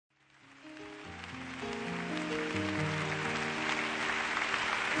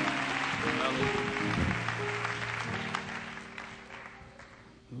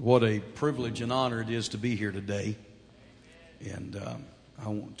What a privilege and honor it is to be here today. And I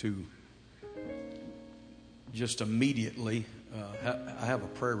want to just immediately, I have a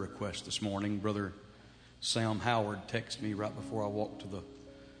prayer request this morning. Brother Sam Howard texted me right before I walked to the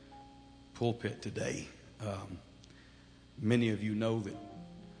pulpit today. Many of you know that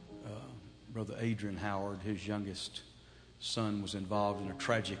Brother Adrian Howard, his youngest son, was involved in a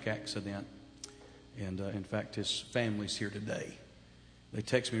tragic accident. And in fact, his family's here today. They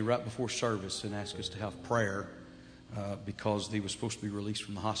texted me right before service and asked us to have prayer because he was supposed to be released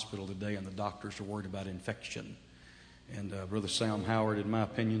from the hospital today, and the doctors are worried about infection. And Brother Sam Howard, in my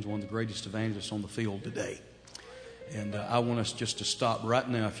opinion, is one of the greatest evangelists on the field today. And I want us just to stop right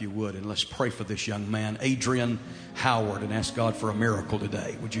now, if you would, and let's pray for this young man, Adrian Howard, and ask God for a miracle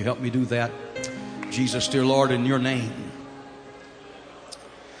today. Would you help me do that? Jesus, dear Lord, in your name,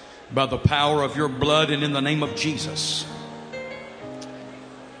 by the power of your blood and in the name of Jesus,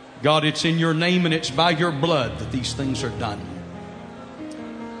 God, it's in your name and it's by your blood that these things are done.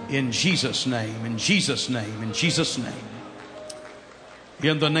 In Jesus' name, in Jesus' name, in Jesus' name.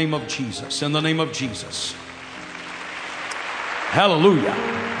 In the name of Jesus, in the name of Jesus. Hallelujah.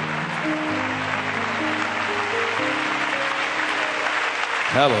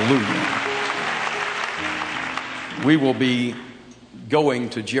 Hallelujah. We will be going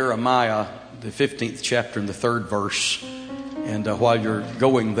to Jeremiah, the 15th chapter and the 3rd verse. And while you're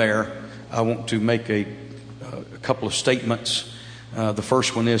going there, I want to make a couple of statements. The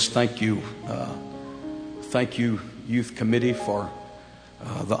first one is thank you, Youth Committee, for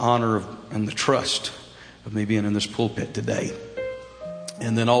the honor and the trust of me being in this pulpit today.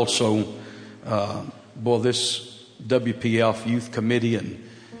 And then also, this WPF Youth Committee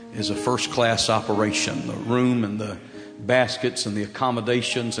is a first-class operation. The room and the baskets and the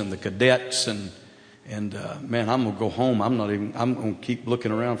accommodations and the cadets and man, I'm going to go home. I'm going to keep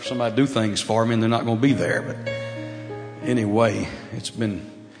looking around for somebody to do things for me, and they're not going to be there. But anyway, it's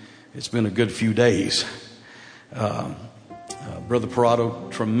been a good few days. Brother Parado,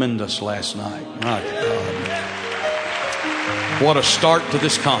 tremendous last night. My God. What a start to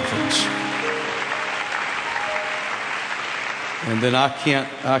this conference. And then I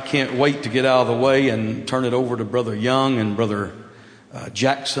can't wait to get out of the way and turn it over to Brother Young and Brother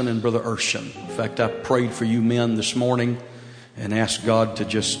Jackson and Brother Urshan. In fact, I prayed for you men this morning and asked God to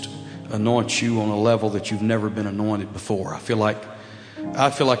just anoint you on a level that you've never been anointed before. I feel like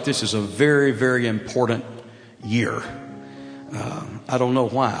this is a very, very important year. I don't know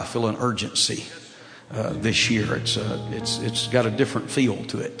why. I feel an urgency this year. It's got a different feel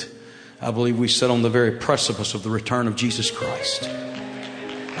to it. I believe we sit on the very precipice of the return of Jesus Christ.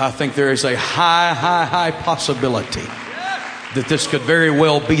 I think there is a high possibility that this could very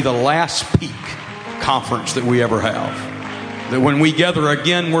well be the last peak conference that we ever have. That when we gather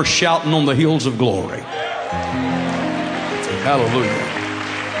again, we're shouting on the hills of glory. Hallelujah.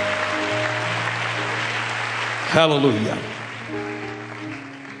 Hallelujah.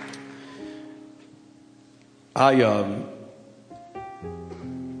 I'm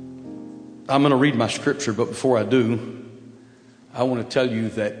going to read my scripture, but before I do, I want to tell you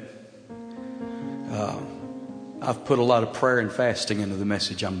that I've put a lot of prayer and fasting into the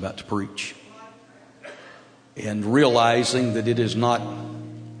message I'm about to preach. And realizing that it's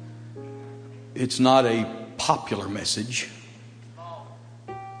not a popular message,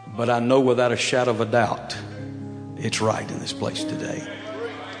 but I know without a shadow of a doubt it's right in this place today.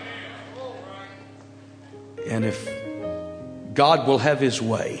 And if God will have his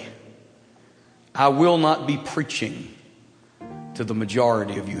way, I will not be preaching to the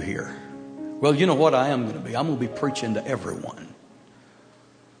majority of you here. Well, you know what I am going to be? I'm going to be preaching to everyone.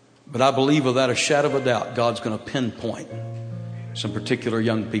 But I believe without a shadow of a doubt, God's going to pinpoint some particular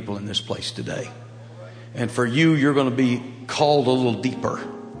young people in this place today. And for you, you're going to be called a little deeper.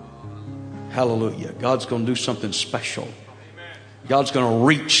 Hallelujah. God's going to do something special. God's going to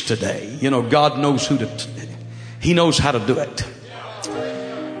reach today. You know, God knows He knows how to do it.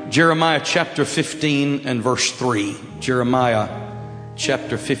 Jeremiah chapter 15 and verse 3. Jeremiah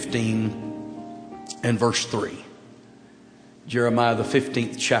chapter 15 and verse 3. Jeremiah the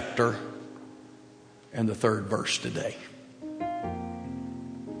 15th chapter and the 3rd verse today.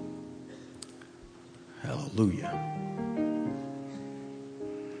 Hallelujah.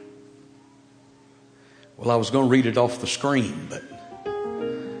 Well, I was going to read it off the screen, but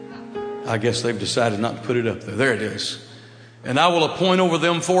I guess they've decided not to put it up there. There it is. And I will appoint over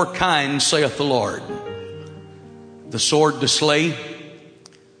them 4 kinds, saith the Lord. The sword to slay,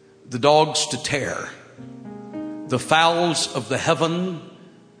 the dogs to tear, the fowls of the heaven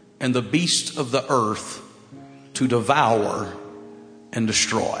and the beasts of the earth to devour and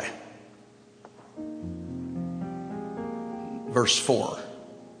destroy. Verse 4.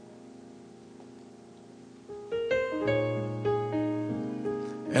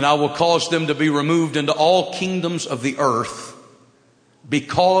 And I will cause them to be removed into all kingdoms of the earth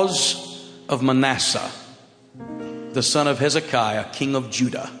because of Manasseh, the son of Hezekiah, king of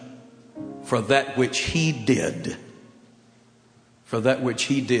Judah, for that which he did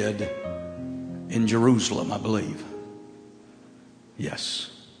in Jerusalem, I believe.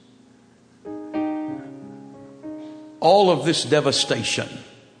 Yes. All of this devastation,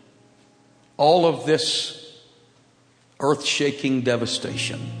 all of this earth-shaking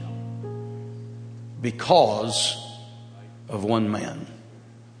devastation, because of one man.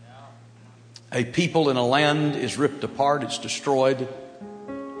 A people in a land is ripped apart, it's destroyed.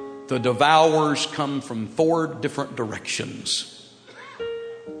 The devourers come from 4 different directions.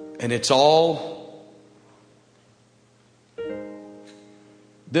 And it's all,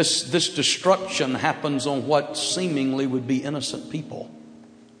 this destruction happens on what seemingly would be innocent people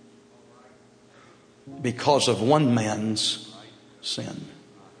because of one man's sin.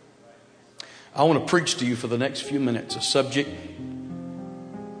 I want to preach to you for the next few minutes a subject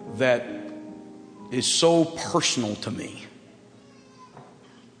that is so personal to me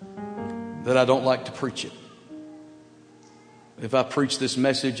that I don't like to preach it. If I preach this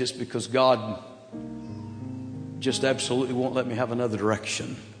message, it's because God just absolutely won't let me have another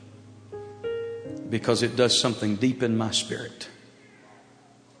direction, because it does something deep in my spirit.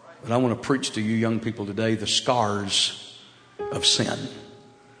 But I want to preach to you young people today the scars of sin.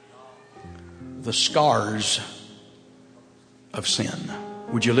 The scars of sin.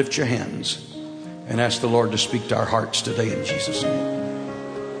 Would you lift your hands and ask the Lord to speak to our hearts today in Jesus' name?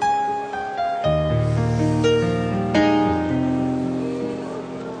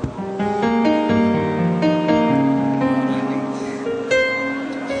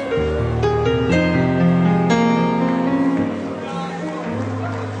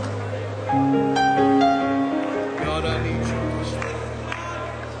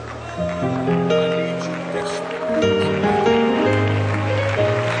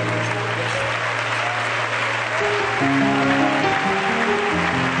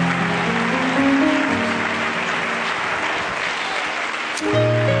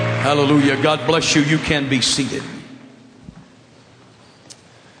 Hallelujah. God bless you. You can be seated.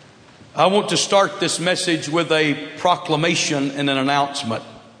 I want to start this message with a proclamation and an announcement.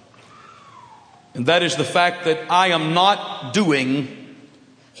 And that is the fact that I am not doing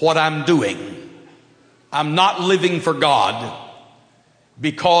what I'm doing. I'm not living for God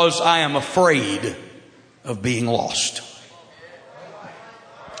because I am afraid of being lost.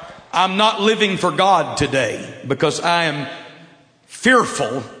 I'm not living for God today because I am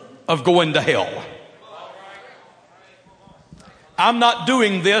fearful of going to hell. I'm not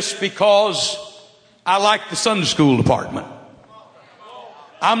doing this because I like the Sunday school department.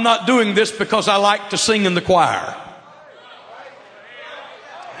 I'm not doing this because I like to sing in the choir.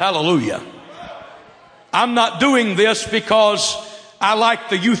 Hallelujah. I'm not doing this because I like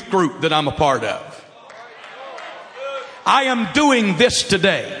the youth group that I'm a part of. I am doing this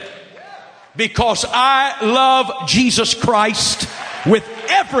today because I love Jesus Christ with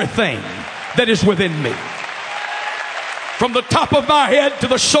everything that is within me. From the top of my head to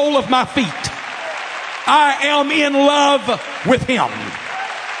the sole of my feet, I am in love with Him.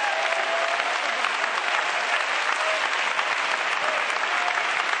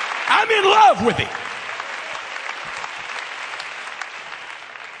 I'm in love with Him.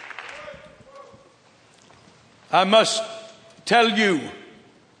 I must tell you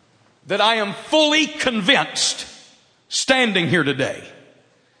that I am fully convinced, standing here today,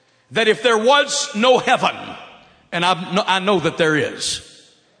 that if there was no heaven, and I know that there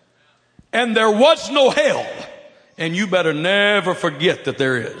is, and there was no hell, and you better never forget that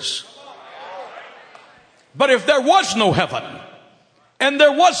there is. But if there was no heaven, and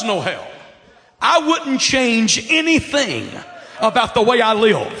there was no hell, I wouldn't change anything about the way I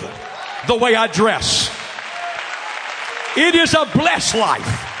live, the way I dress. It is a blessed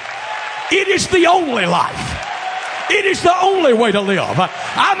life. It is the only life. It is the only way to live.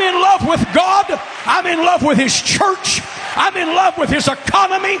 I'm in love with God. I'm in love with His church. I'm in love with His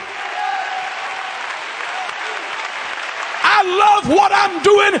economy. I love what I'm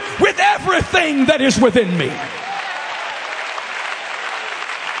doing with everything that is within me.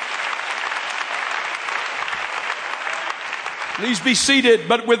 Please be seated.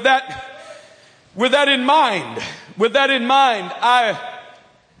 But with that in mind,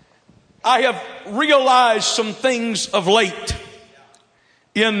 I have realized some things of late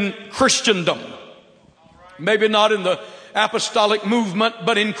in Christendom. Maybe not in the apostolic movement,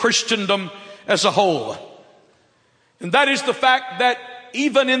 but in Christendom as a whole. And that is the fact that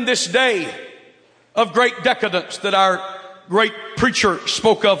even in this day of great decadence that our great preacher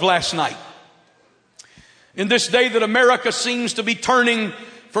spoke of last night, in this day that America seems to be turning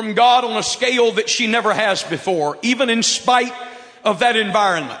from God on a scale that she never has before, even in spite of that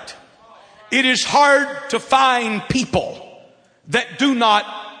environment, it is hard to find people that do not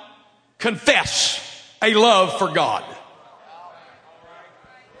confess a love for God.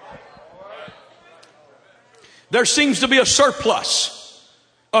 There seems to be a surplus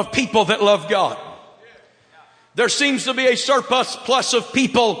of people that love God. There seems to be a surplus of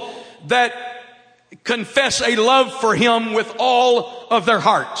people that confess a love for Him with all of their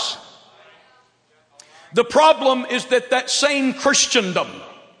hearts. The problem is that same Christendom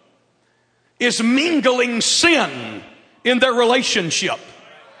is mingling sin in their relationship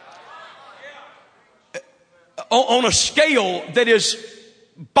on a scale that is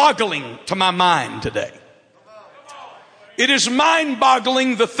boggling to my mind today. It is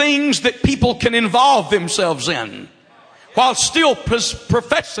mind-boggling the things that people can involve themselves in while still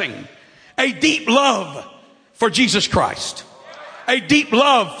professing a deep love for Jesus Christ, a deep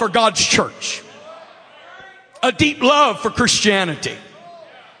love for God's church, a deep love for Christianity.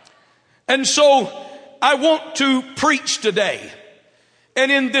 And so I want to preach today.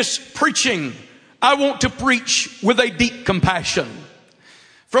 And in this preaching, I want to preach with a deep compassion.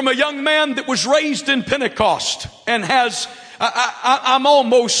 From a young man that was raised in Pentecost and I'm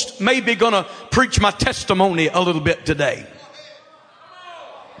almost maybe going to preach my testimony a little bit today.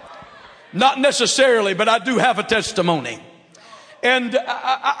 Not necessarily, but I do have a testimony. And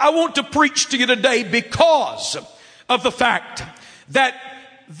I want to preach to you today because of the fact that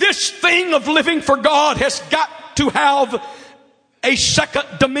this thing of living for God has got to have a second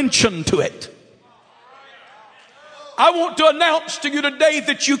dimension to it. I want to announce to you today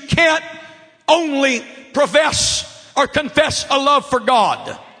that you can't only profess or confess a love for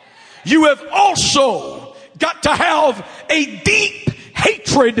God. You have also got to have a deep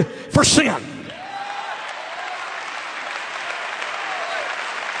hatred for sin.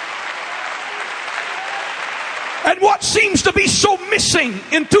 And what seems to be so missing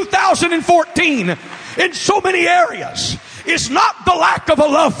in 2014 in so many areas is not the lack of a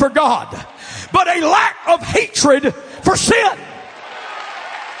love for God, but a lack of hatred for sin.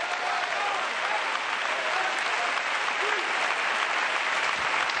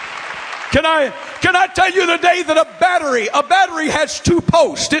 Can I tell you today that a battery has two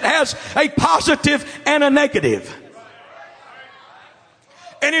posts. It has a positive and a negative.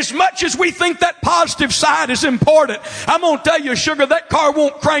 And as much as we think that positive side is important, I'm going to tell you, sugar, that car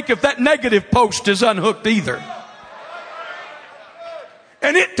won't crank if that negative post is unhooked either.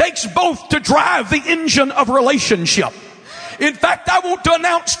 And it takes both to drive the engine of relationship. In fact, I want to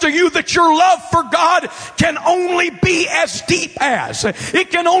announce to you that your love for God can only be as deep as, it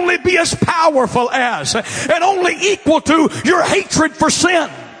can only be as powerful as, and only equal to your hatred for sin.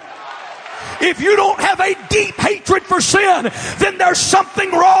 If you don't have a deep hatred for sin, then there's something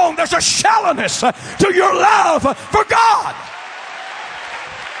wrong. There's a shallowness to your love for God.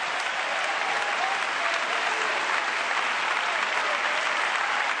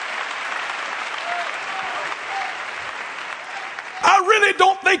 I really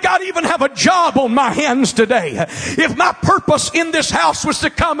don't think I'd even have a job on my hands today if my purpose in this house was to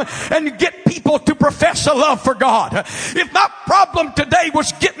come and get people to profess a love for God. If my problem today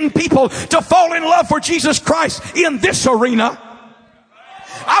was getting people to fall in love for Jesus Christ in this arena,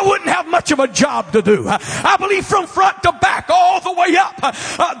 I wouldn't have much of a job to do. I believe from front to back, all the way up,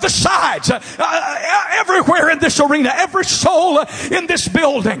 the sides, everywhere in this arena, every soul in this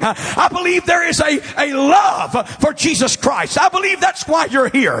building, I believe there is a love for Jesus Christ. I believe that's why you're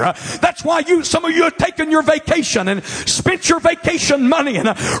here. That's why some of you have taken your vacation and spent your vacation money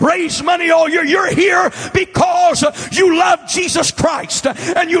and raised money all year. You're here because you love Jesus Christ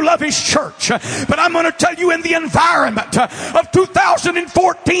and you love His church. But I'm going to tell you, in the environment of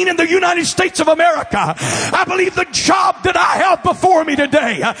 2014, in the United States of America, I believe the job that I have before me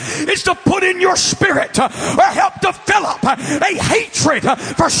today is to put in your spirit or help develop a hatred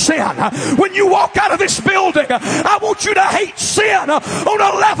for sin. When you walk out of this building, I want you to hate sin on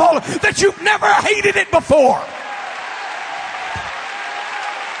a level that you've never hated it before.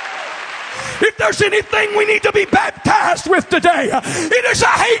 If there's anything we need to be baptized with today, it is a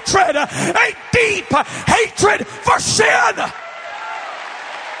hatred, a deep hatred for sin.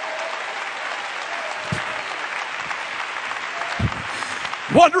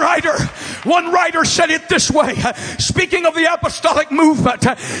 One writer said it this way, speaking of the apostolic movement.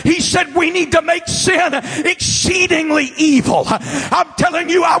 He said, we need to make sin exceedingly evil. I'm telling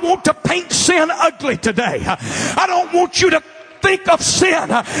you, I want to paint sin ugly today. I don't want you to think of sin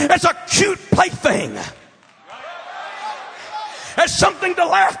as a cute plaything, as something to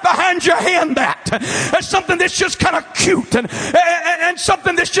laugh behind your hand at, as something that's just kind of cute and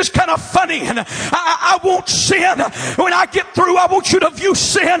something that's just kind of funny. And I want sin, when I get through, I want you to view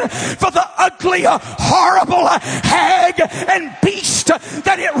sin for the ugly, horrible hag and beast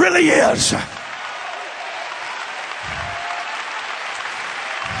that it really is.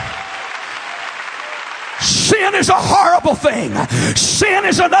 Sin is a horrible thing. Sin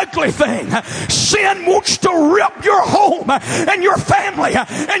is an ugly thing. Sin wants to rip your home and your family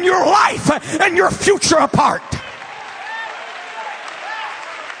and your life and your future apart.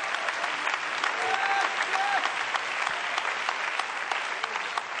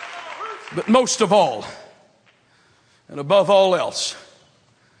 But most of all, and above all else,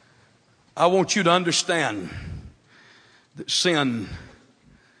 I want you to understand that sin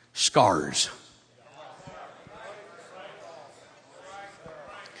scars.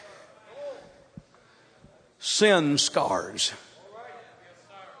 Sin scars.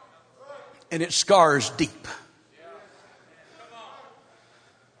 And it scars deep.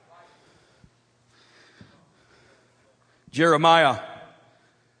 Jeremiah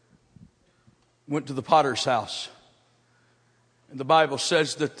went to the potter's house. And the Bible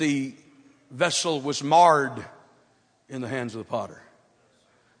says that the vessel was marred in the hands of the potter.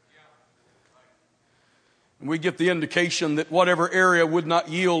 And we get the indication that whatever area would not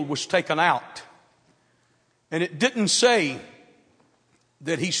yield was taken out. And it didn't say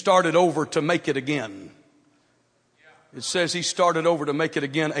that he started over to make it again. It says he started over to make it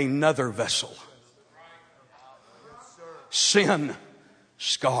again another vessel. Sin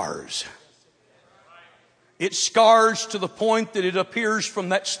scars. It scars to the point that it appears from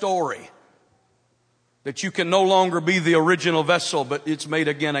that story that you can no longer be the original vessel, but it's made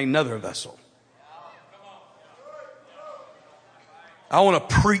again another vessel. I want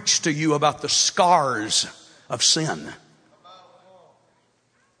to preach to you about the scars of sin.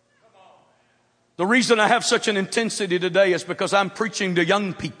 The reason I have such an intensity today is because I'm preaching to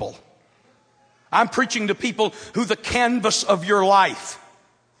young people. I'm preaching to people who the canvas of your life,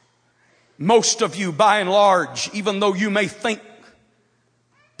 most of you by and large, even though you may think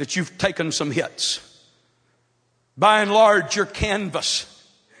that you've taken some hits, by and large your canvas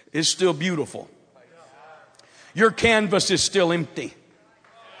is still beautiful. Your canvas is still empty.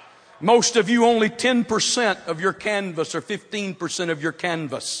 Most of you, only 10% of your canvas or 15% of your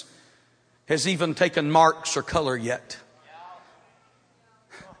canvas has even taken marks or color yet.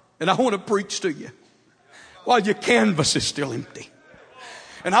 And I want to preach to you while your canvas is still empty.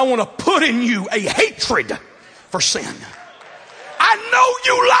 And I want to put in you a hatred for sin. I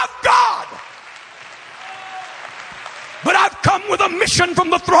know you love God. But I've come with a mission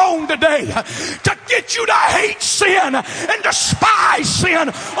from the throne today to get you to hate sin and despise sin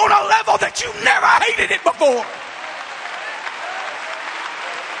on a level that you never hated it before.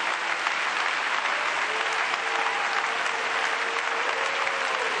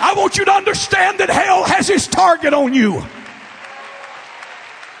 I want you to understand that hell has its target on you.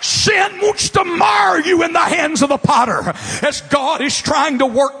 Sin wants to mar you in the hands of the potter as God is trying to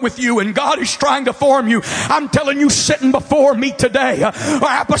work with you and God is trying to form you. I'm telling you, sitting before me today are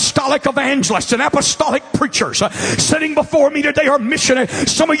apostolic evangelists and apostolic preachers. Sitting before me today are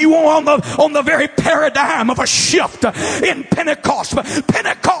missionaries. Some of you are on the very paradigm of a shift in Pentecost. But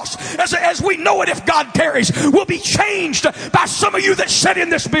Pentecost, as we know it, if God tarries, will be changed by some of you that sit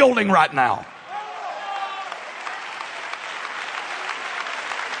in this building right now.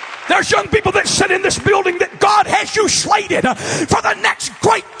 There's young people that sit in this building that God has you slated for the next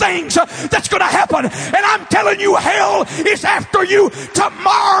great things that's going to happen. And I'm telling you, hell is after you to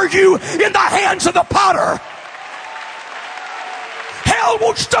mar you in the hands of the potter. Hell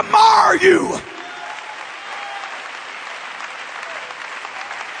wants to mar you.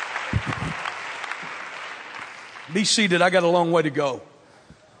 Be seated. I got a long way to go.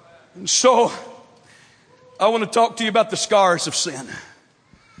 And so I want to talk to you about the scars of sin.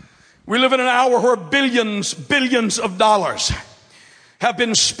 We live in an hour where billions of dollars have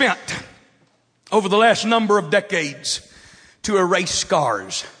been spent over the last number of decades to erase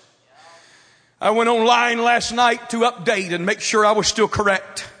scars. I went online last night to update and make sure I was still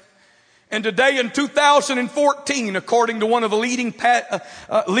correct. And today in 2014, according to one of the leading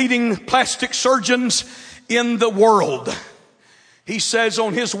plastic surgeons in the world, he says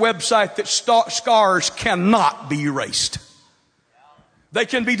on his website that scars cannot be erased. They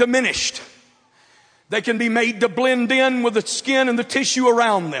can be diminished. They can be made to blend in with the skin and the tissue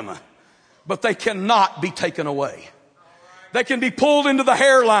around them. But they cannot be taken away. They can be pulled into the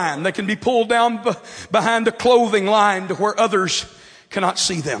hairline. They can be pulled down behind the clothing line to where others cannot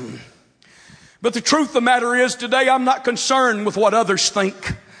see them. But the truth of the matter is, today I'm not concerned with what others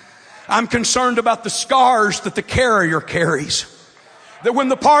think. I'm concerned about the scars that the carrier carries. That when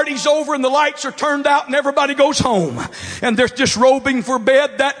the party's over and the lights are turned out and everybody goes home and they're just robing for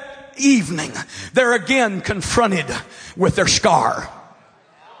bed that evening, they're again confronted with their scar.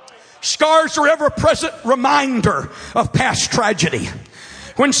 Scars are ever present reminder of past tragedy.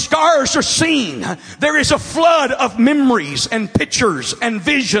 When scars are seen, there is a flood of memories and pictures and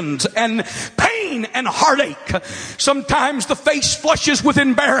visions and pain and heartache. Sometimes the face flushes with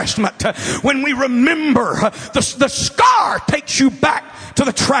embarrassment when we remember the scar takes you back to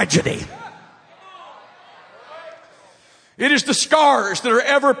the tragedy. It is the scars that are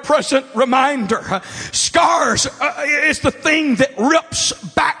ever-present reminder. Scars is the thing that rips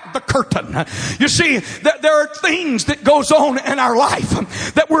back the curtain. You see, there are things that goes on in our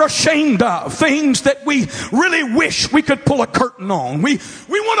life that we're ashamed of. Things that we really wish we could pull a curtain on. We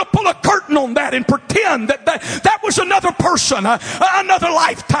want to pull a curtain on that and pretend that was another person, another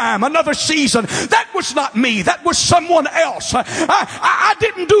lifetime, another season. That was not me. That was someone else. I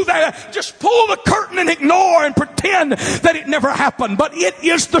didn't do that. Just pull the curtain and ignore and pretend that it never happened. But it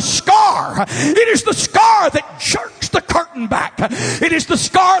is the scar. It is the scar that jerks the curtain back. It is the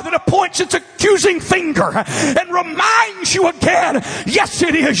scar that points its accusing finger and reminds you again, yes,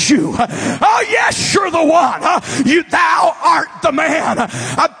 it is you. Oh, yes, you're the one. Thou art the man.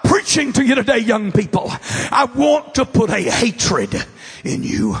 I'm preaching to you today, young people. I want to put a hatred in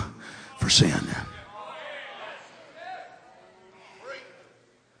you for sin.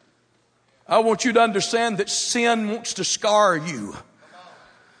 I want you to understand that sin wants to scar you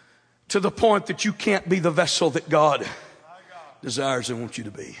to the point that you can't be the vessel that God desires and wants you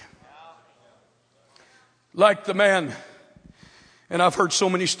to be. Like the man, and I've heard so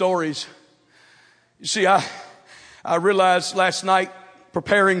many stories. You see, I realized last night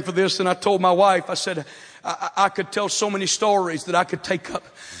preparing for this, and I told my wife, I said, I could tell so many stories that I could take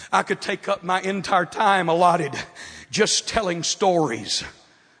up my entire time allotted just telling stories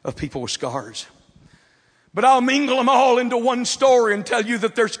of people with scars. But I'll mingle them all into one story and tell you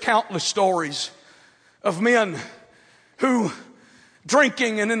that there's countless stories of men who,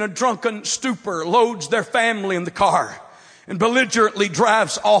 drinking and in a drunken stupor, loads their family in the car and belligerently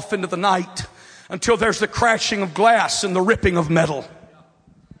drives off into the night until there's the crashing of glass and the ripping of metal.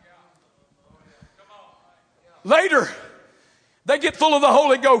 Later, they get full of the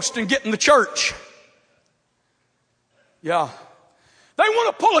Holy Ghost and get in the church. Yeah. They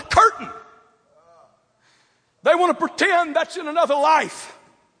want to pull a curtain. They want to pretend that's in another life.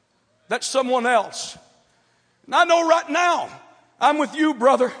 That's someone else. And I know right now, I'm with you,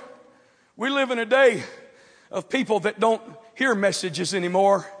 brother. We live in a day of people that don't hear messages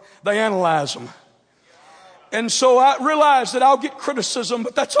anymore. They analyze them. And so I realize that I'll get criticism,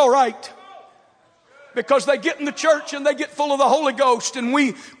 but that's all right. Because they get in the church and they get full of the Holy Ghost, and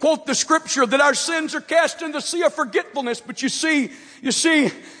we quote the scripture that our sins are cast into the sea of forgetfulness. But you see,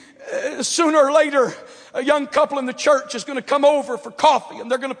 sooner or later, a young couple in the church is going to come over for coffee, and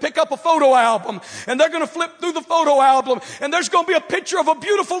they're going to pick up a photo album, and they're going to flip through the photo album, and there's going to be a picture of a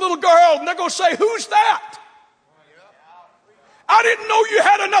beautiful little girl, and they're going to say, "Who's that? I didn't know you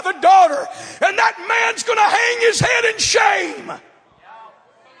had another daughter." And that man's going to hang his head in shame.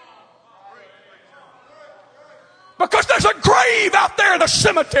 Because there's a grave out there in the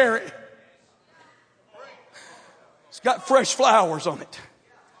cemetery. It's got fresh flowers on it.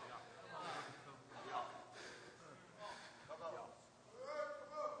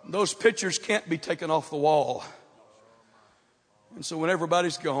 Those pictures can't be taken off the wall. And so when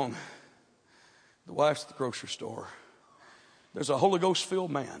everybody's gone, the wife's at the grocery store. There's a Holy Ghost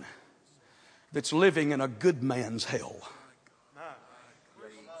filled man that's living in a good man's hell.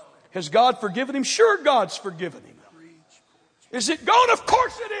 Has God forgiven him? Sure, God's forgiven him. Is it gone? Of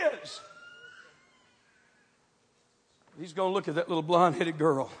course it is. He's going to look at that little blonde-headed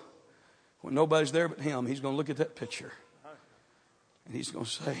girl. When nobody's there but him, he's going to look at that picture. And he's going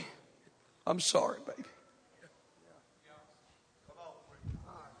to say, "I'm sorry, baby."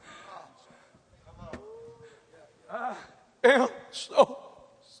 I am so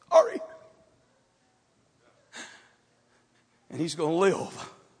sorry. And he's going to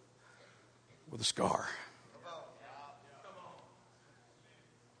live with a scar.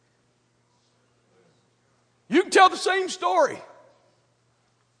 You can tell the same story.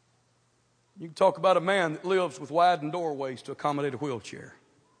 You can talk about a man that lives with widened doorways to accommodate a wheelchair.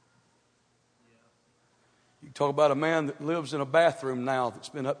 You can talk about a man that lives in a bathroom now that's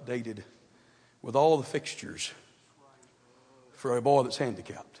been updated with all the fixtures for a boy that's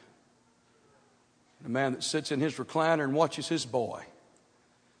handicapped. And a man that sits in his recliner and watches his boy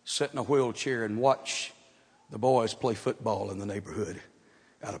sit in a wheelchair and watch the boys play football in the neighborhood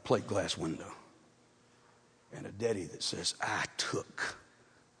out a plate glass window. And a daddy that says, I took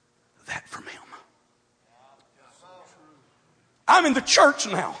that from him. I'm in the church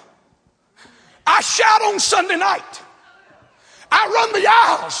now. I shout on Sunday night. I run the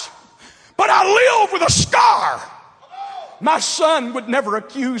aisles. But I live with a scar. My son would never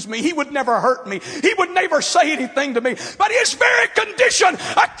accuse me. He would never hurt me. He would never say anything to me. But his very condition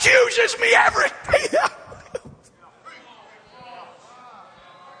accuses me every day.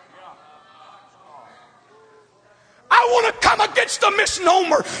 I want to come against a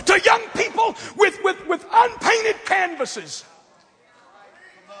misnomer to young people with unpainted canvases.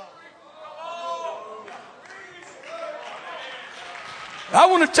 I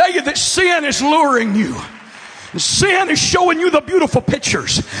want to tell you that sin is luring you. Sin is showing you the beautiful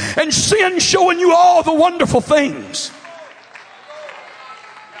pictures. And sin showing you all the wonderful things.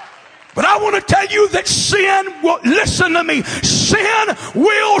 But I want to tell you that sin will, listen to me, sin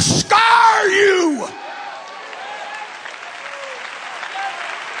will scar you.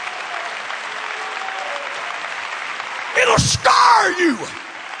 It'll scar you.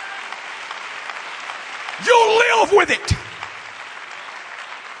 You'll live with it.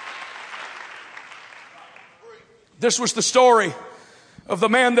 This was the story of the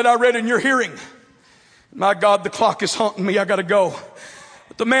man that I read in your hearing. My God, the clock is haunting me. I got to go.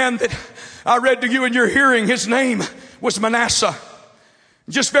 But the man that I read to you in your hearing, his name was Manasseh.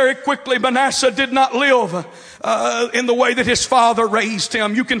 Just very quickly, Manasseh did not live in the way that his father raised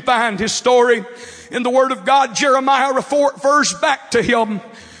him. You can find his story in the Word of God. Jeremiah refers back to him.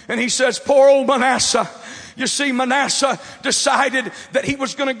 And he says, poor old Manasseh. You see, Manasseh decided that he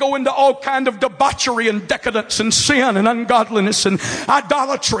was going to go into all kind of debauchery and decadence and sin and ungodliness and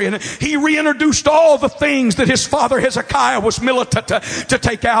idolatry. And he reintroduced all the things that his father Hezekiah was militant to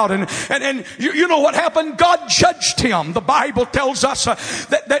take out. And you know what happened? God judged him. The Bible tells us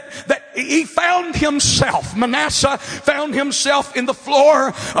that he found himself, Manasseh found himself in the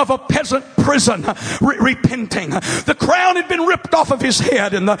floor of a peasant prison repenting. The crown had been ripped off of his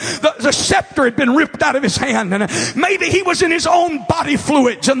head and the scepter had been ripped out of his hand. And maybe he was in his own body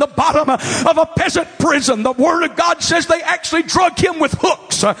fluids in the bottom of a peasant prison. The Word of God says they actually drug him with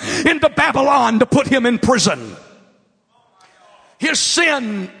hooks into Babylon to put him in prison. His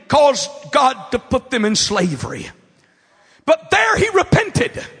sin caused God to put them in slavery. But there he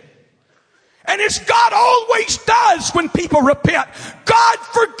repented. And as God always does when people repent, God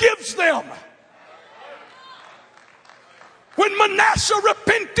forgives them. When Manasseh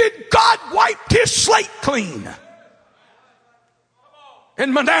repented, God wiped his slate clean.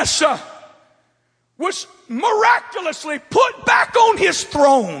 And Manasseh was miraculously put back on his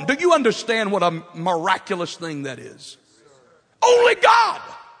throne. Do you understand what a miraculous thing that is? Only God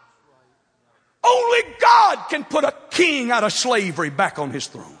can put a king out of slavery back on his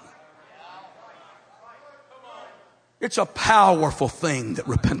throne. It's a powerful thing that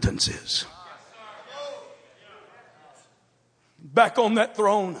repentance is. Back on that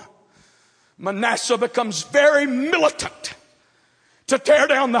throne, Manasseh becomes very militant to tear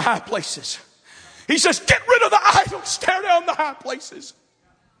down the high places. He says, get rid of the idols, tear down the high places.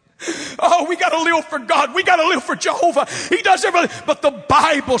 Oh, we got to live for God. We got to live for Jehovah. He does everything. But the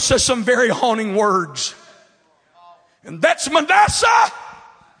Bible says some very haunting words. And that's Manasseh.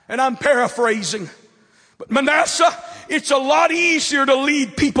 And I'm paraphrasing. But Manasseh, it's a lot easier to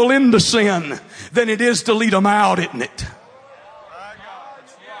lead people into sin than it is to lead them out, isn't it?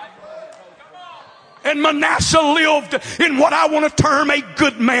 And Manasseh lived in what I want to term a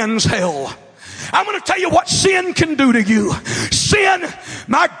good man's hell. I'm going to tell you what sin can do to you. Sin,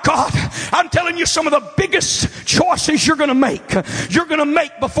 my God, I'm telling you some of the biggest choices you're going to make. You're going to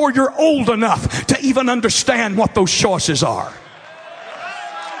make before you're old enough to even understand what those choices are.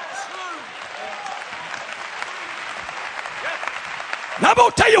 Now I'm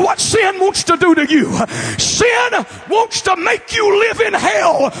going to tell you what sin wants to do to you. Sin wants to make you live in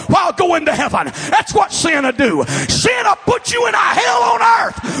hell while going to heaven. That's what sin will do. Sin will put you in a hell on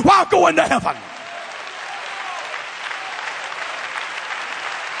earth while going to heaven.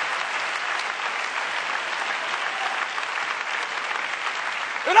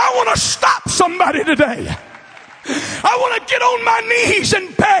 And I want to stop somebody today. I want to get on my knees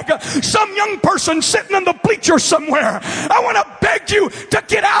and beg some young person sitting in the bleachers somewhere. I want to beg you to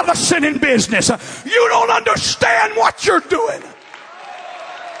get out of the sinning business. You don't understand what you're doing.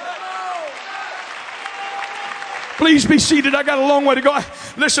 Please be seated. I got a long way to go.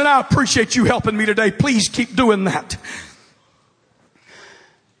 Listen, I appreciate you helping me today. Please keep doing that.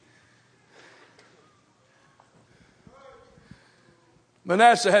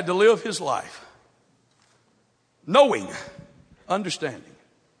 Manasseh had to live his life knowing, understanding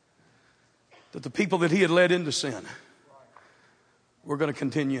that the people that he had led into sin were going to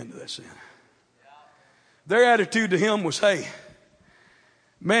continue into that sin. Their attitude to him was, hey,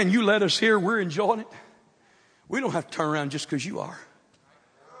 man, you led us here. We're enjoying it. We don't have to turn around just because you are.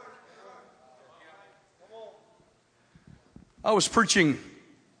 I was preaching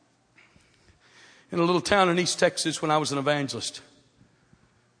in a little town in East Texas when I was an evangelist.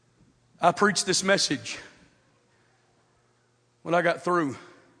 I preached this message. When I got through,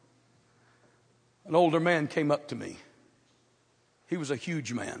 an older man came up to me. He was a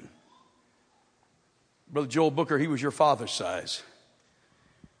huge man. Brother Joel Booker, he was your father's size.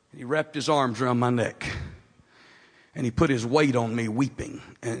 He wrapped his arms around my neck. And he put his weight on me weeping.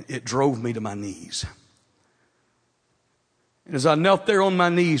 And it drove me to my knees. And as I knelt there on my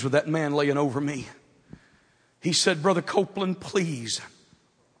knees with that man laying over me, he said, Brother Copeland, please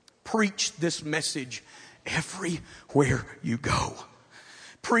preach this message everywhere you go.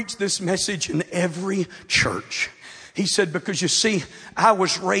 Preach this message in every church. He said, because you see, I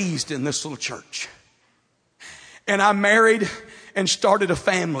was raised in this little church. And I married and started a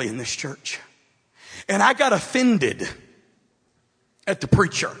family in this church. And I got offended at the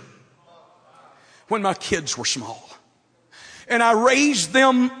preacher when my kids were small. And I raised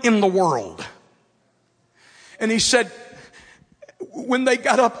them in the world. And he said, when they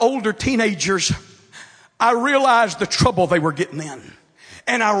got up older, teenagers, I realized the trouble they were getting in.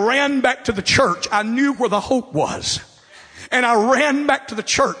 And I ran back to the church. I knew where the hope was. And I ran back to the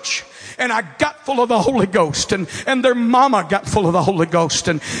church. And I got full of the Holy Ghost. And their mama got full of the Holy Ghost.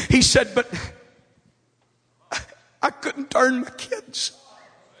 And he said, but I couldn't turn my kids.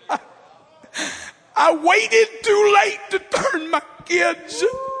 I waited too late to turn my kids.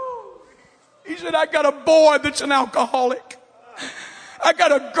 He said, I got a boy that's an alcoholic. I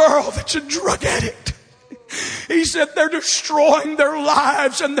got a girl that's a drug addict. He said, they're destroying their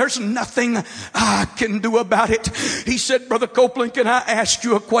lives and there's nothing I can do about it. He said, Brother Copeland, can I ask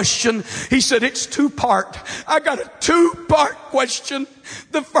you a question? He said, it's two-part. I got a two-part question.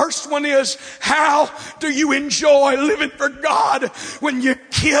 The first one is, how do you enjoy living for God when your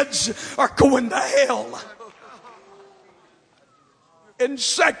kids are going to hell? And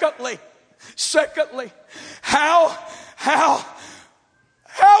secondly, how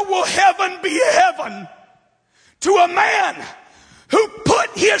will heaven be heaven to a man who put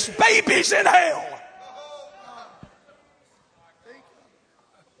his babies in hell?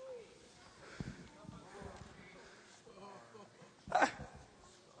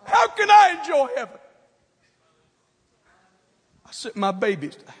 How can I enjoy heaven? I sent my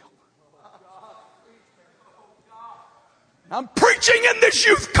babies to hell. I'm preaching in this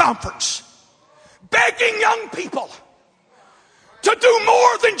youth conference, begging young people to do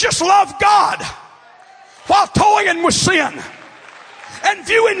more than just love God while toying with sin and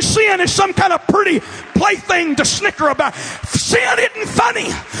viewing sin as some kind of pretty plaything to snicker about. Sin isn't funny.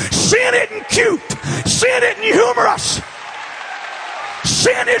 Sin isn't cute. Sin isn't humorous.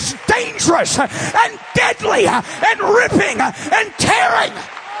 Sin is dangerous and deadly and ripping and tearing.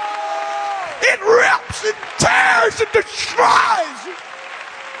 It rips and tears and destroys.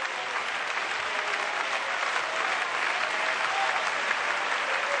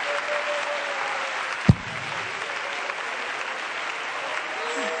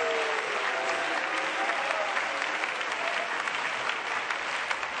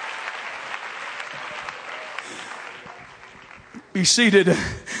 Be seated.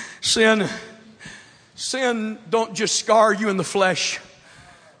 Sin don't just scar you in the flesh.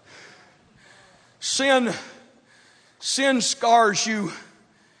 Sin scars you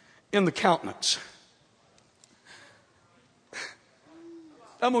in the countenance.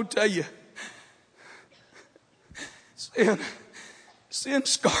 I'm going to tell you, sin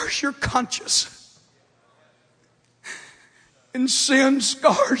scars your conscience. And sin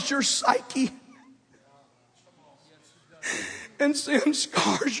scars your psyche. And sin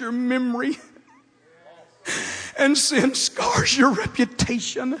scars your memory. And sin scars your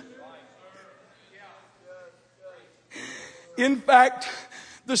reputation. In fact,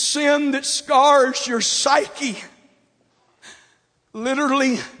 the sin that scars your psyche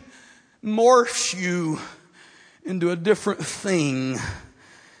literally morphs you into a different thing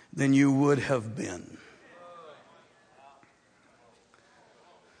than you would have been.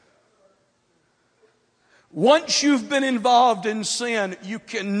 Once you've been involved in sin, you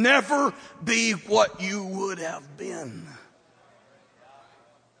can never be what you would have been.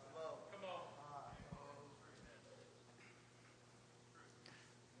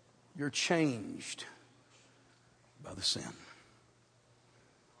 You're changed by the sin.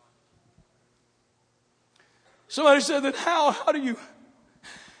 Somebody said that how do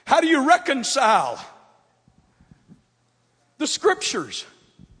you reconcile the Scriptures?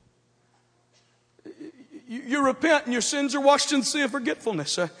 You repent and your sins are washed in the sea of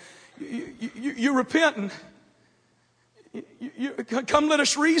forgetfulness. You repent and you come, let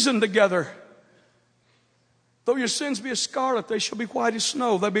us reason together. Though your sins be as scarlet, they shall be white as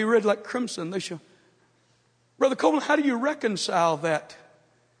snow. They'll be red like crimson. They shall. Brother Copeland, how do you reconcile that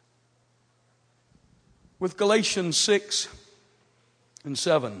with Galatians 6 and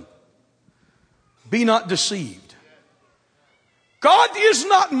 7? Be not deceived. God is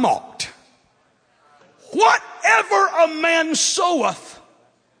not mocked. Whatever a man soweth,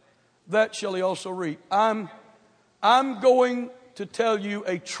 that shall he also reap. I'm going to tell you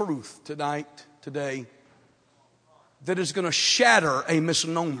a truth today, that is going to shatter a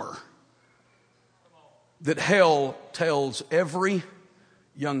misnomer that hell tells every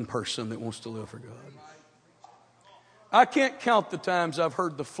young person that wants to live for God. I can't count the times I've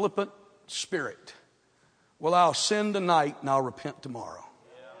heard the flippant spirit, well, I'll sin tonight and I'll repent tomorrow.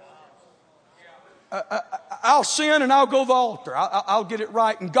 I'll sin and I'll go to the altar. I'll get it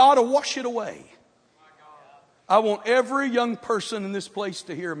right and God will wash it away. I want every young person in this place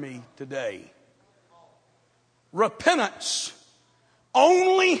to hear me today. Repentance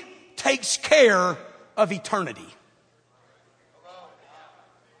only takes care of eternity.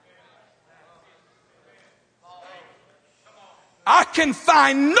 I can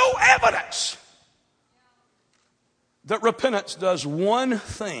find no evidence that repentance does one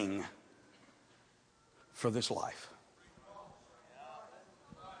thing for this life.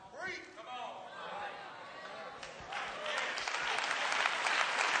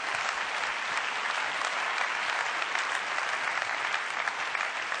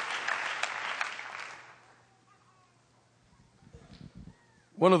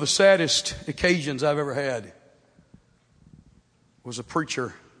 One of the saddest occasions I've ever had was a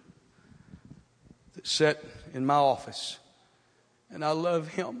preacher that sat in my office, and I love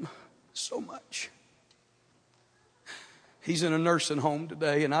him so much. He's in a nursing home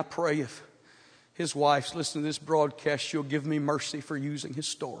today, and I pray if his wife's listening to this broadcast, she'll give me mercy for using his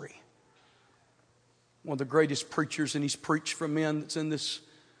story. One of the greatest preachers, and he's preached for men that's in this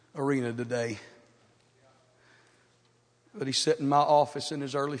arena today. But he sat in my office in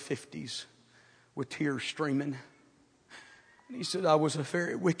his early 50s with tears streaming. And he said, I was a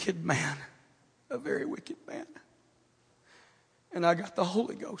very wicked man. A very wicked man. And I got the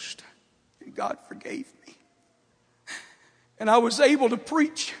Holy Ghost. And God forgave me. And I was able to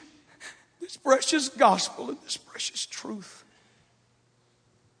preach this precious gospel and this precious truth.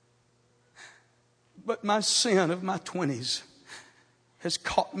 But my sin of my 20s has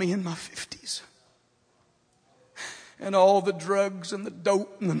caught me in my 50s. And all the drugs and the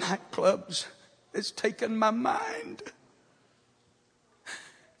dope and the nightclubs has taken my mind.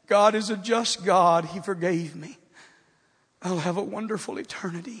 God is a just God. He forgave me. I'll have a wonderful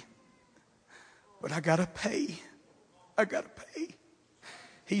eternity. But I got to pay. I got to pay.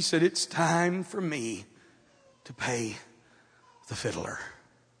 He said, it's time for me to pay the fiddler.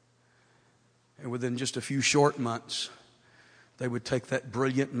 And within just a few short months, they would take that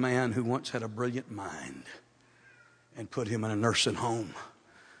brilliant man who once had a brilliant mind and put him in a nursing home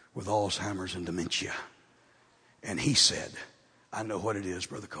with Alzheimer's and dementia. And he said, I know what it is,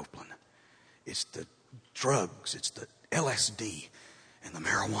 Brother Copeland. It's the drugs, it's the LSD and the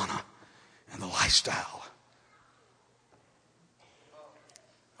marijuana and the lifestyle.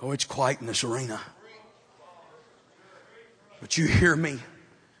 Oh, it's quiet in this arena. But you hear me.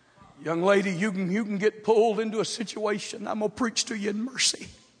 Young lady, you can get pulled into a situation. I'm going to preach to you in mercy.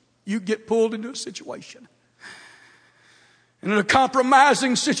 You get pulled into a situation. And in a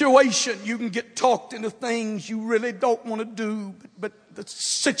compromising situation, you can get talked into things you really don't want to do. But the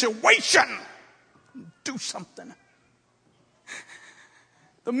situation, do something.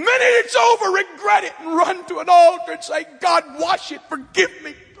 The minute it's over, regret it and run to an altar and say, God, wash it, forgive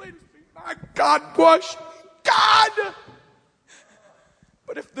me, cleanse me. My God, wash me, God.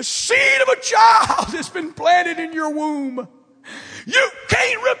 But if the seed of a child has been planted in your womb, you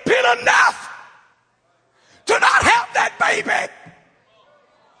can't repent enough to not have that baby.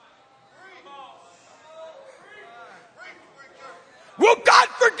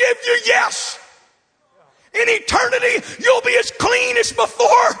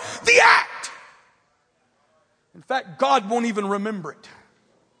 God won't even remember it.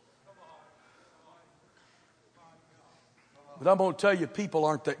 But I'm going to tell you, people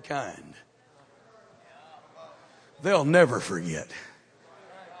aren't that kind. They'll never forget.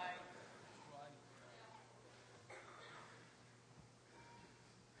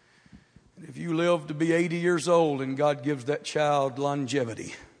 And if you live to be 80 years old and God gives that child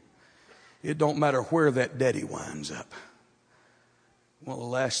longevity, it don't matter where that daddy winds up. One of the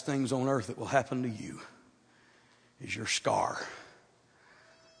last things on earth that will happen to you is your scar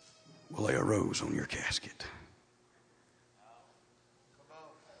will lay a rose on your casket.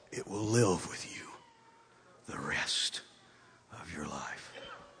 It will live with you the rest of your life.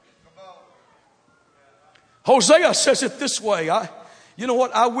 Hosea says it this way. You know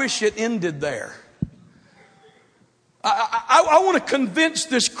what? I wish it ended there. I want to convince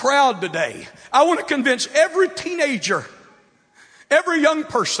this crowd today. I want to convince every teenager, every young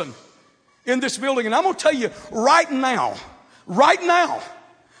person in this building. And I'm going to tell you right now,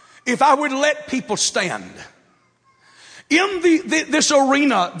 if I would let people stand. In this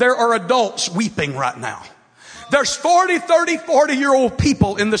arena, there are adults weeping right now. There's 40, 30, 40-year-old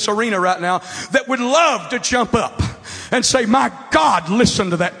people in this arena right now that would love to jump up and say, my God, listen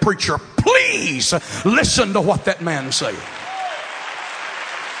to that preacher. Please listen to what that man said.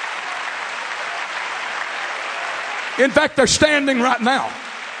 In fact, they're standing right now.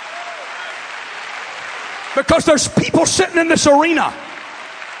 Because there's people sitting in this arena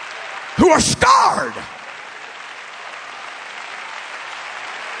who are scarred.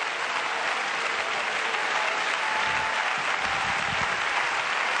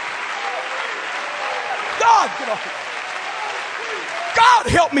 God, get off it. God,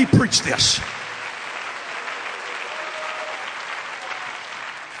 help me preach this.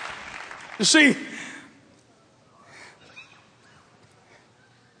 You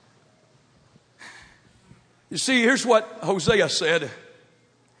see, here's what Hosea said.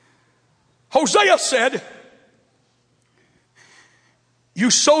 Hosea said, you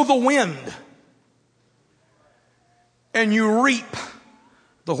sow the wind and you reap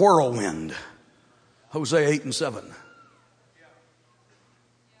the whirlwind. Hosea 8:7.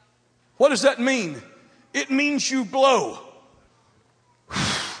 What does that mean? It means you blow.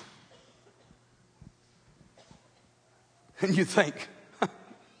 And you think,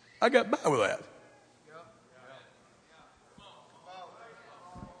 I got by with that.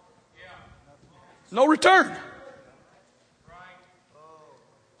 No return.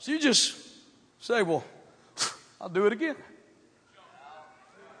 So you just say, well, I'll do it again.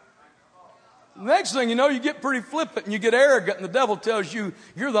 Next thing you know, you get pretty flippant and you get arrogant, and the devil tells you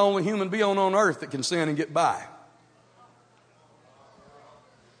you're the only human being on earth that can sin and get by.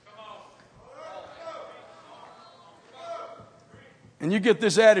 And you get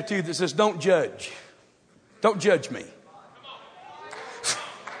this attitude that says, don't judge. Don't judge me.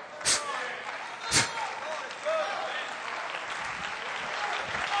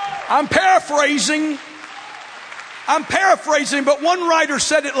 I'm paraphrasing, but one writer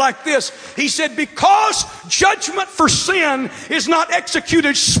said it like this. He said, because judgment for sin is not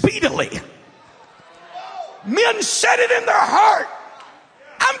executed speedily, men set it in their heart,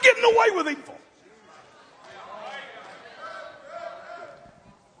 I'm getting away with evil.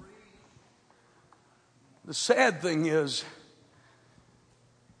 The sad thing is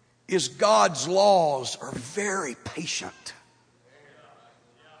God's laws are very patient.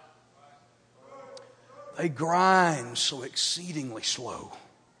 They grind so exceedingly slow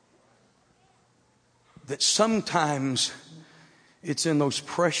that sometimes it's in those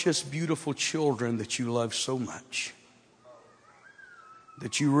precious, beautiful children that you love so much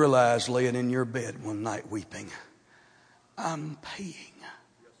that you realize laying in your bed one night weeping, I'm paying.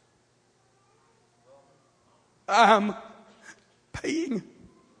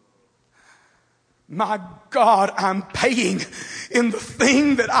 My God, I'm paying in the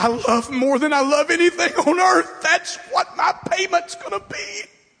thing that I love more than I love anything on earth. That's what my payment's going to be.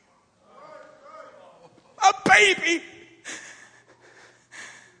 A baby.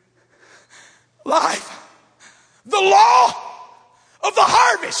 Life. The law of the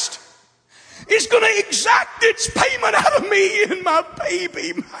harvest is going to exact its payment out of me and my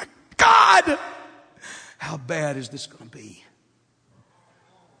baby. My God. How bad is this going to be?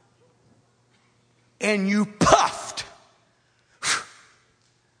 And you puffed.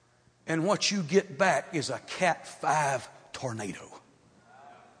 And what you get back is a Cat 5 tornado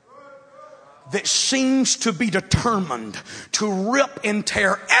that seems to be determined to rip and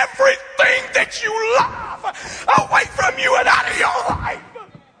tear everything that you love away from you and out of your life.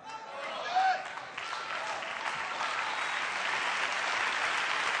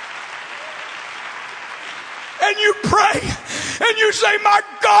 And you pray pray and you say, my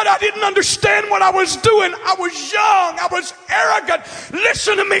God, I didn't understand what I was doing. I was young. I was arrogant.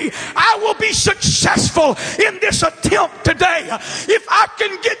 Listen to me. I will be successful in this attempt today. If I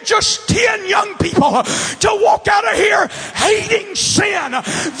can get just 10 young people to walk out of here hating sin,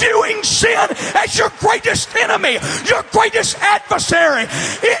 viewing sin as your greatest enemy, your greatest adversary,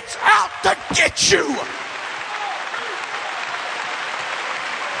 it's out to get you.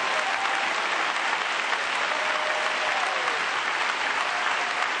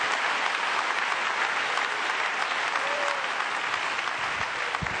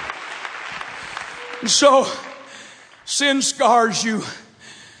 And so, sin scars you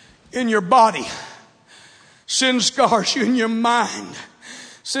in your body. Sin scars you in your mind.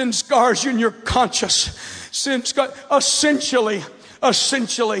 Sin scars you in your conscience. Essentially,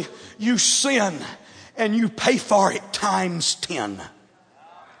 you sin and you pay for it times 10.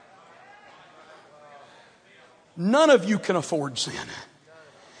 None of you can afford sin.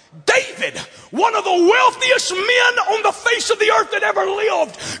 David, one of the wealthiest men on the face of the earth that ever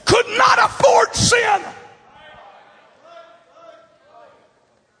lived, could not afford sin.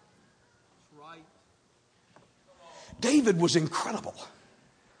 David was incredible.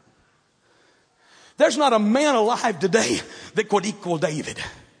 There's not a man alive today that could equal David.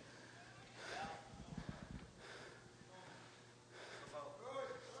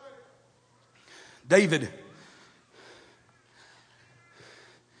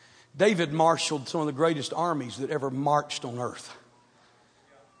 David marshaled some of the greatest armies that ever marched on earth.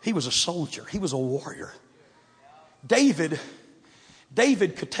 He was a soldier. He was a warrior. David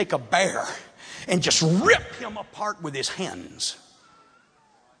could take a bear and just rip him apart with his hands.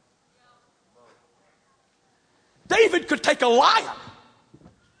 David could take a lion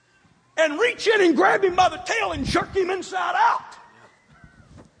and reach in and grab him by the tail and jerk him inside out.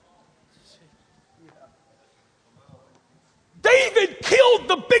 David killed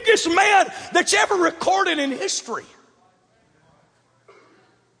the biggest man that's ever recorded in history.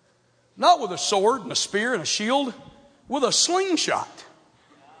 Not with a sword and a spear and a shield, with a slingshot.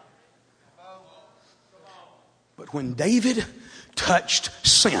 But when David touched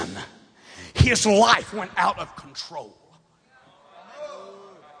sin, his life went out of control.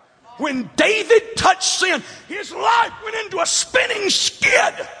 When David touched sin, his life went into a spinning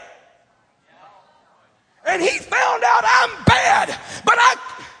skid. And he found out I'm bad. But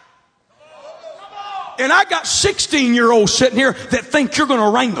I got 16-year-olds sitting here that think you're going to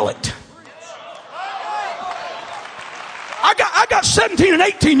wrangle it. I got 17 and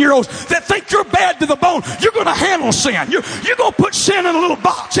 18-year-olds that think you're bad to the bone. You're going to handle sin. You're going to put sin in a little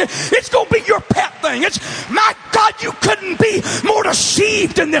box. It's going to be your pet thing. My God, you couldn't be more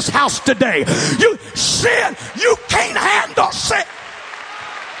deceived in this house today. You can't handle sin.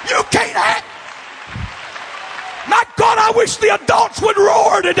 You can't handle. My God, I wish the adults would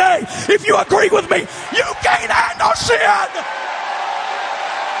roar today if you agree with me. You can't handle sin.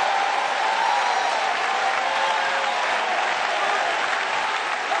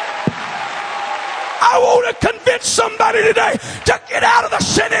 I want to convince somebody today to get out of the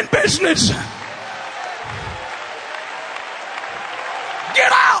sinning business.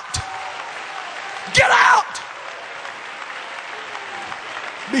 Get out. Get out.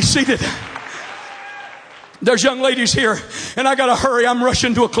 Be seated. There's young ladies here, and I gotta hurry. I'm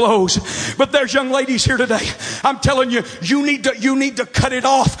rushing to a close. But there's young ladies here today. I'm telling you, you need to cut it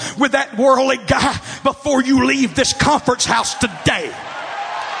off with that worldly guy before you leave this conference house today.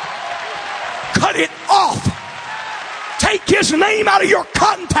 Cut it off. Take his name out of your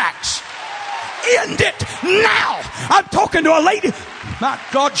contacts. End it now. I'm talking to a lady. My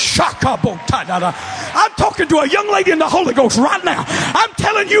God, I'm talking to a young lady in the Holy Ghost right now. I'm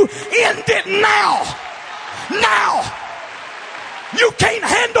telling you, end it now. Now. You can't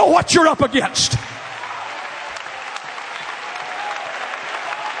handle what you're up against.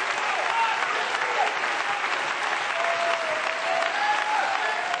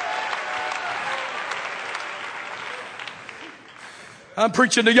 I'm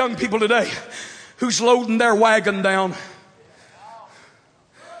preaching to young people today who's loading their wagon down.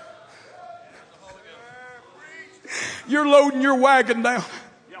 You're loading your wagon down.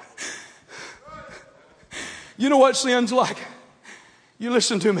 You know what sin's like? You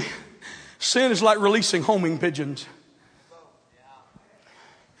listen to me. Sin is like releasing homing pigeons.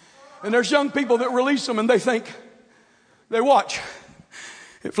 And there's young people that release them and they watch.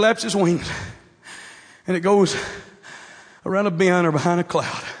 It flaps its wings and it goes around a bend or behind a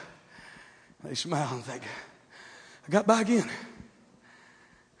cloud. They smile and think, I got by again.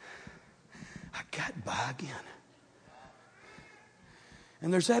 I got by again.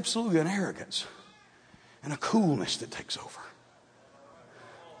 And there's absolutely an arrogance and a coolness that takes over.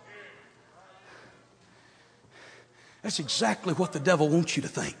 That's exactly what the devil wants you to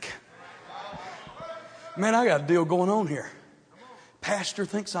think. Man, I got a deal going on here. Pastor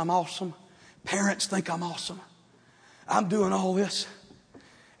thinks I'm awesome. Parents think I'm awesome. I'm doing all this.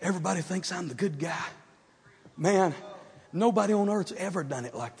 Everybody thinks I'm the good guy. Man, nobody on earth's ever done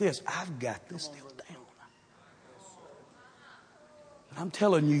it like this. I've got this deal down. But I'm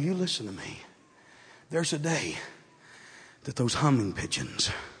telling you, you listen to me. There's a day that those humming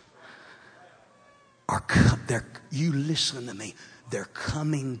pigeons you listen to me, they're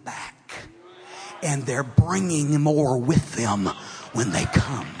coming back. And they're bringing more with them when they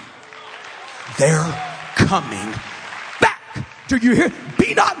come. They're coming back. Do you hear?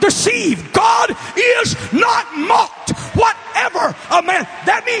 Be not deceived. God is not mocked. Whatever a man.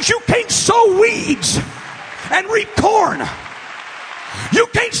 That means you can't sow weeds and reap corn. You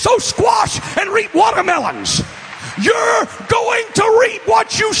can't sow squash and reap watermelons. You're going to reap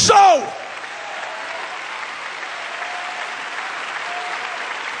what you sow.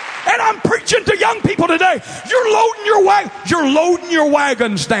 And I'm preaching to young people today. You're loading your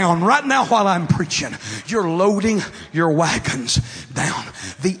wagons down right now while I'm preaching. You're loading your wagons down.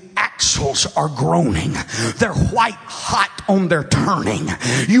 The axles are groaning. They're white hot on their turning.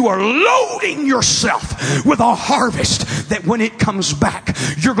 You are loading yourself with a harvest that when it comes back,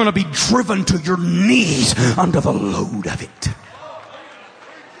 you're going to be driven to your knees under the load of it.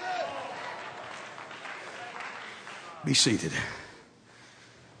 Be seated.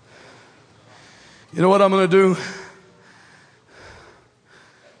 You know what I'm going to do?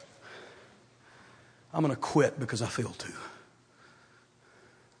 I'm going to quit because I feel to.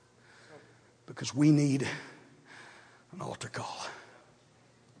 Because we need an altar call.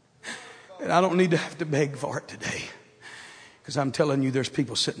 And I don't need to have to beg for it today. Because I'm telling you, there's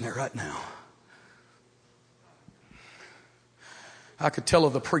people sitting there right now. I could tell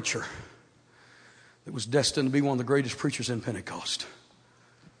of the preacher that was destined to be one of the greatest preachers in Pentecost.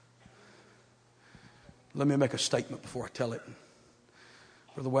 Let me make a statement before I tell it.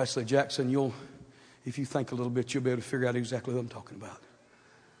 Brother Wesley Jackson, if you think a little bit, you'll be able to figure out exactly what I'm talking about.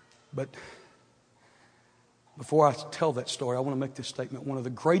 But before I tell that story, I want to make this statement. One of the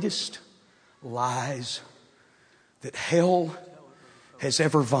greatest lies that hell has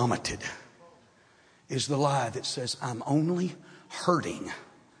ever vomited is the lie that says, I'm only hurting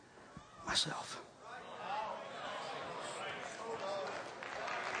myself.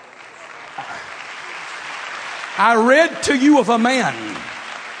 I read to you of a man.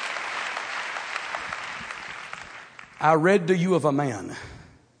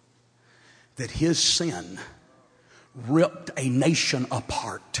 That his sin ripped a nation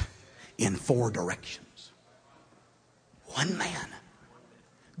apart in 4 directions. One man.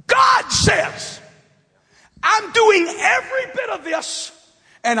 God says, I'm doing every bit of this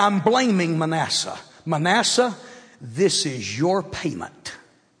and I'm blaming Manasseh. Manasseh, this is your payment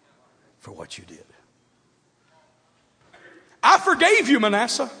for what you did. I forgave you,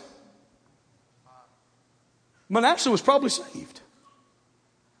 Manasseh. Manasseh was probably saved.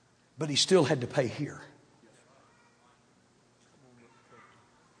 But he still had to pay here.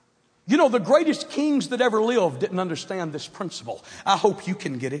 You know, the greatest kings that ever lived didn't understand this principle. I hope you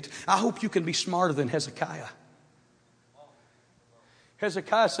can get it. I hope you can be smarter than Hezekiah.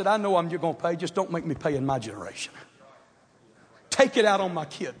 Hezekiah said, I know you're going to pay. Just don't make me pay in my generation. Take it out on my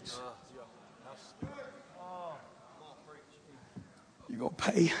kids. You're going to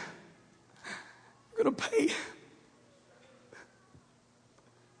pay. You're going to pay.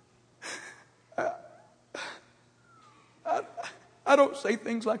 I don't say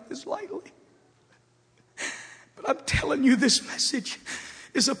things like this lightly. But I'm telling you, this message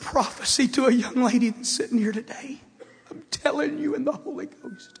is a prophecy to a young lady that's sitting here today. I'm telling you in the Holy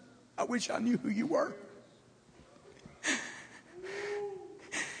Ghost. I wish I knew who you were.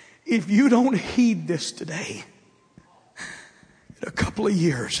 If you don't heed this today, in a couple of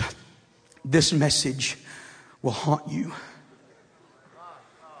years, this message will haunt you.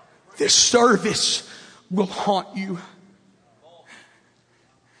 This service will haunt you.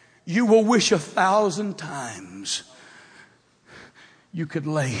 You will wish 1,000 times you could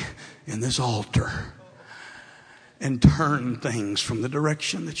lay in this altar and turn things from the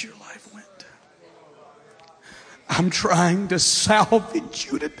direction that your life went. I'm trying to salvage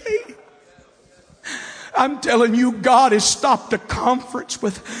you today. I'm telling you, God has stopped a conference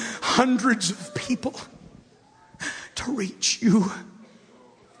with hundreds of people to reach you.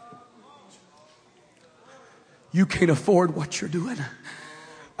 You can't afford what you're doing.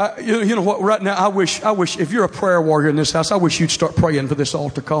 You know what? Right now, I wish if you're a prayer warrior in this house, I wish you'd start praying for this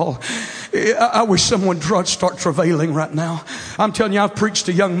altar call. I wish someone would start travailing right now. I'm telling you, I've preached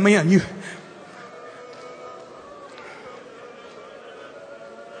to young men.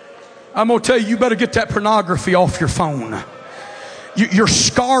 I'm going to tell you, you better get that pornography off your phone. You're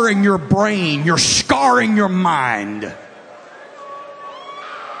scarring your brain. You're scarring your mind.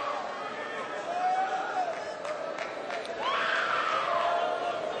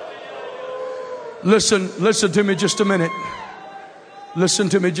 Listen to me just a minute. Listen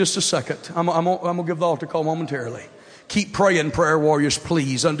to me just a second. I'm going to give the altar call momentarily. Keep praying, prayer warriors,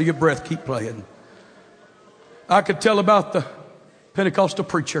 please. Under your breath, keep praying. I could tell about the Pentecostal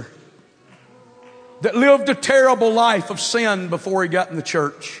preacher that lived a terrible life of sin before he got in the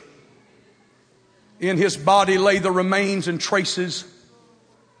church. In his body lay the remains and traces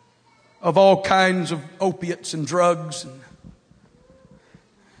of all kinds of opiates and drugs.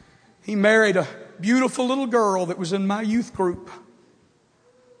 He married a beautiful little girl that was in my youth group.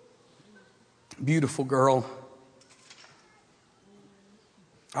 Beautiful girl.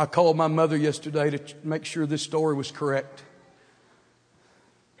 I called my mother yesterday to make sure this story was correct.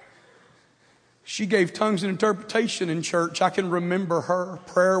 She gave tongues and interpretation in church. I can remember her,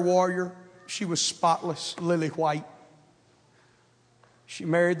 prayer warrior. She was spotless, lily white. She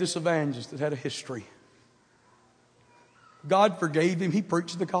married this evangelist that had a history. God forgave him. He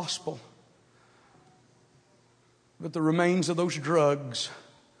preached the gospel. But the remains of those drugs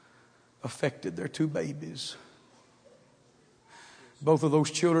affected their two babies. Both of those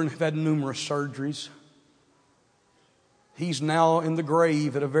children have had numerous surgeries. He's now in the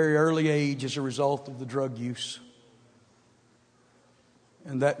grave at a very early age as a result of the drug use.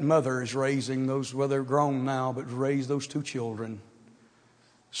 And that mother is raising those, well, they're grown now, but raised those two children.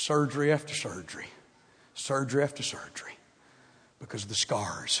 Surgery after surgery. Surgery after surgery. Because of the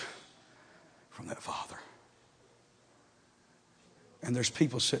scars from that father. And there's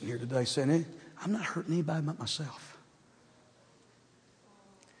people sitting here today saying, hey, I'm not hurting anybody but myself.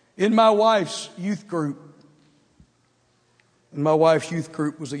 In my wife's youth group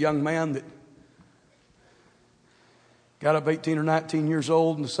was a young man that got up 18 or 19 years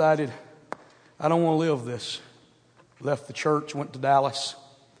old and decided, I don't want to live this. Left the church, went to Dallas,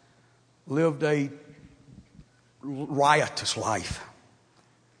 lived a riotous life.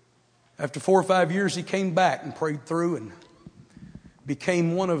 After 4 or 5 years, he came back and prayed through and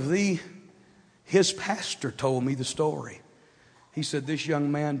became one of his pastor told me the story. He said this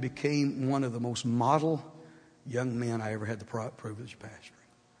young man became one of the most model young men I ever had the privilege of pastoring.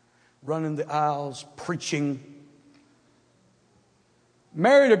 Running the aisles, preaching.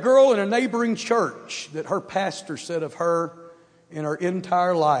 Married a girl in a neighboring church that her pastor said of her, in her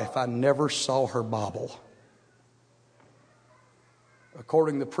entire life, I never saw her bobble.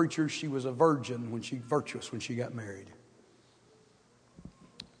 According to the preachers, she was a virgin virtuous when she got married.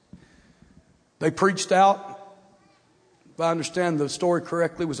 They preached out. If I understand the story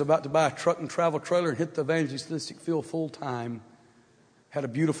correctly, was about to buy a truck and travel trailer and hit the evangelistic field full time. Had a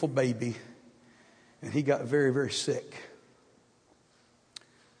beautiful baby. And he got very, very sick.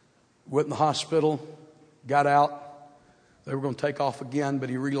 Went in the hospital. Got out. They were going to take off again, but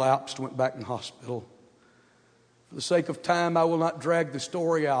he relapsed, went back in the hospital. For the sake of time, I will not drag the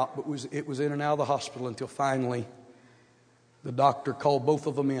story out, but it was in and out of the hospital until finally the doctor called both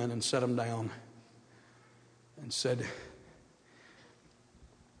of them in and set them down and said,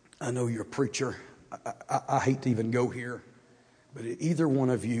 I know you're a preacher. I hate to even go here, but either one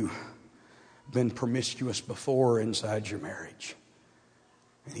of you been promiscuous before or inside your marriage?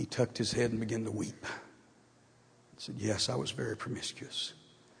 And he tucked his head and began to weep. He said, yes, I was very promiscuous.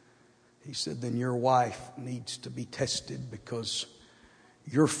 He said, then your wife needs to be tested because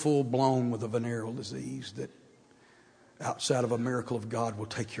you're full blown with a venereal disease that outside of a miracle of God will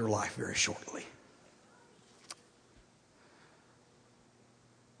take your life very shortly.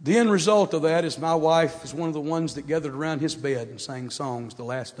 The end result of that is my wife is one of the ones that gathered around his bed and sang songs the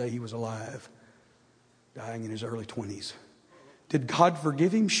last day he was alive, dying in his early 20s. Did God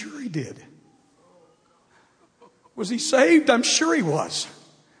forgive him? Sure he did. Was he saved? I'm sure he was.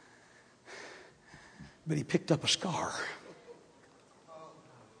 But he picked up a scar.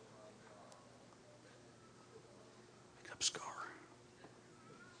 Picked up a scar.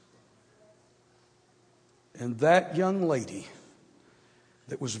 And that young lady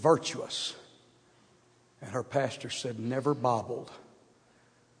that was virtuous, and her pastor said never bobbled.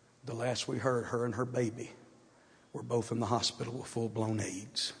 The last we heard, her and her baby were both in the hospital with full-blown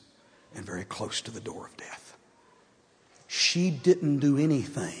AIDS and very close to the door of death. She didn't do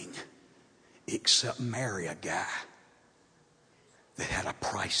anything except marry a guy that had a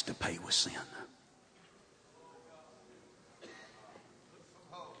price to pay with sin.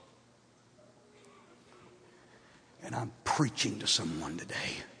 And I'm preaching to someone today.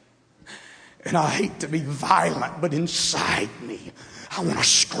 And I hate to be violent, but inside me, I want to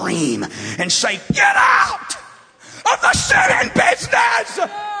scream and say, get out of the sinning business!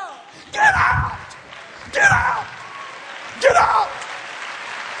 Get out! Get out! Get out!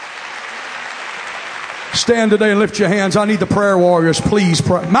 Stand today and lift your hands. I need the prayer warriors. Please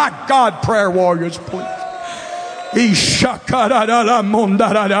pray. My God, prayer warriors, please.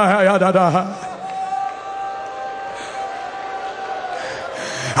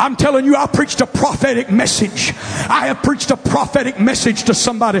 I'm telling you, I preached a prophetic message. I have preached a prophetic message to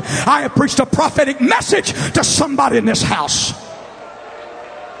somebody. I have preached a prophetic message to somebody in this house.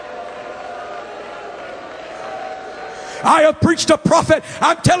 I have preached a prophet.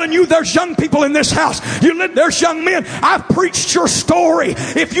 I'm telling you, there's young people in this house. There's young men. I've preached your story.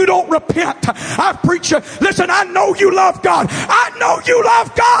 If you don't repent, I've preached. Listen, I know you love God. I know you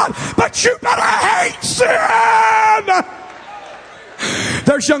love God, but you better hate sin.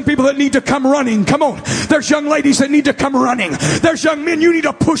 There's young people that need to come running. Come on. There's young ladies that need to come running. There's young men, you need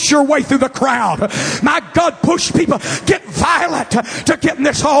to push your way through the crowd. My God, push people. Get violent to get in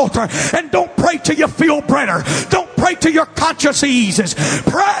this altar. And don't pray till you feel better. Don't pray till your conscience eases.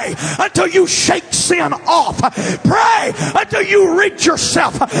 Pray until you shake sin off. Pray until you rid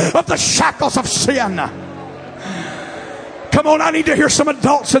yourself of the shackles of sin. Come on, I need to hear some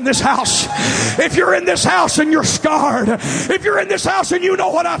adults in this house. If you're in this house and you're scarred, if you're in this house and you know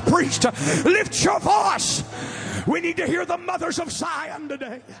what I've preached, lift your voice. We need to hear the mothers of Zion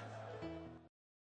today.